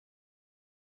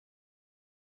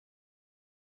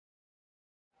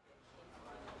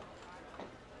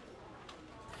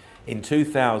In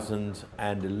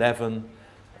 2011,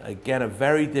 again, a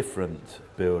very different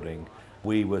building.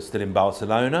 We were still in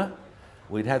Barcelona.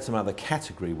 We'd had some other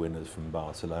category winners from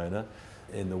Barcelona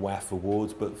in the WAF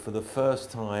awards, but for the first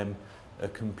time, a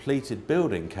completed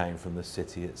building came from the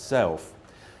city itself.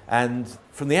 And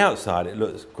from the outside, it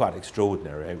looks quite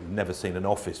extraordinary. We've never seen an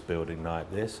office building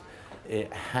like this.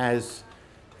 It has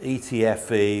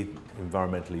ETFE,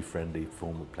 environmentally friendly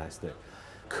form of plastic,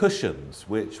 cushions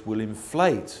which will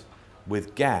inflate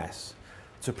with gas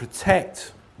to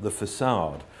protect the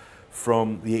facade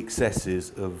from the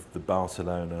excesses of the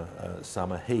Barcelona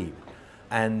summer heat.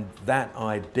 And that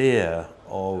idea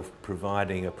of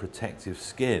providing a protective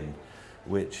skin,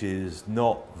 which is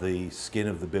not the skin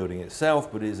of the building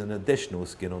itself, but is an additional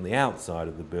skin on the outside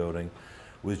of the building,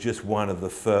 was just one of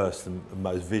the first and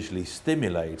most visually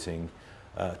stimulating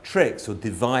tricks or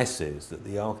devices that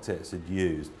the architects had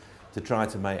used to try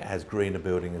to make as green a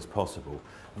building as possible.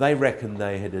 They reckoned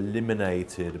they had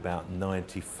eliminated about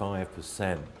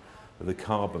 95% of the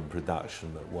carbon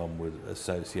production that one would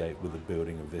associate with a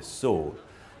building of this sort.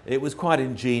 It was quite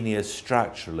ingenious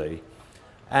structurally,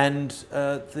 and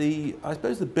I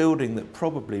suppose the building that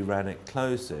probably ran it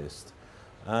closest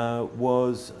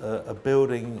was a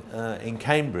building in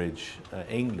Cambridge,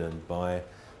 England, by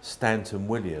Stanton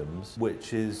Williams,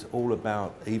 which is all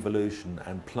about evolution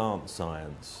and plant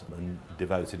science and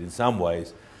devoted in some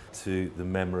ways to the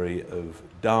memory of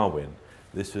Darwin.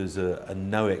 This was a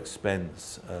no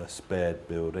expense spared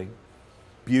building,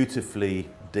 beautifully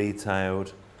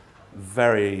detailed,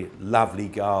 very lovely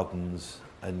gardens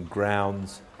and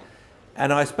grounds.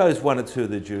 And I suppose one or two of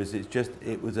the jurors,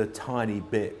 it was a tiny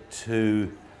bit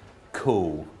too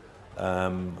cool,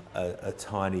 a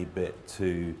tiny bit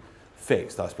too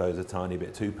fixed, I suppose, a tiny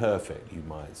bit too perfect, you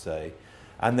might say.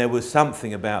 And there was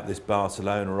something about this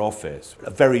Barcelona office,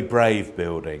 a very brave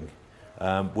building.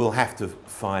 We'll have to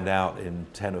find out in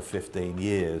 10 or 15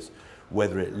 years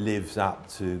whether it lives up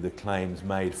to the claims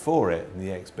made for it and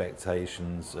the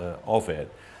expectations of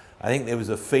it. I think there was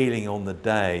a feeling on the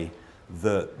day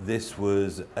that this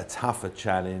was a tougher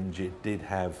challenge. It did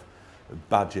have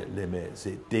budget limits.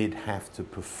 It did have to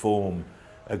perform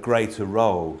a greater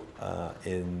role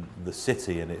in the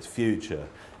city and its future,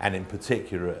 and in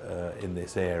particular in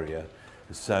this area.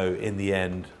 So in the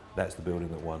end, that's the building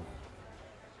that won.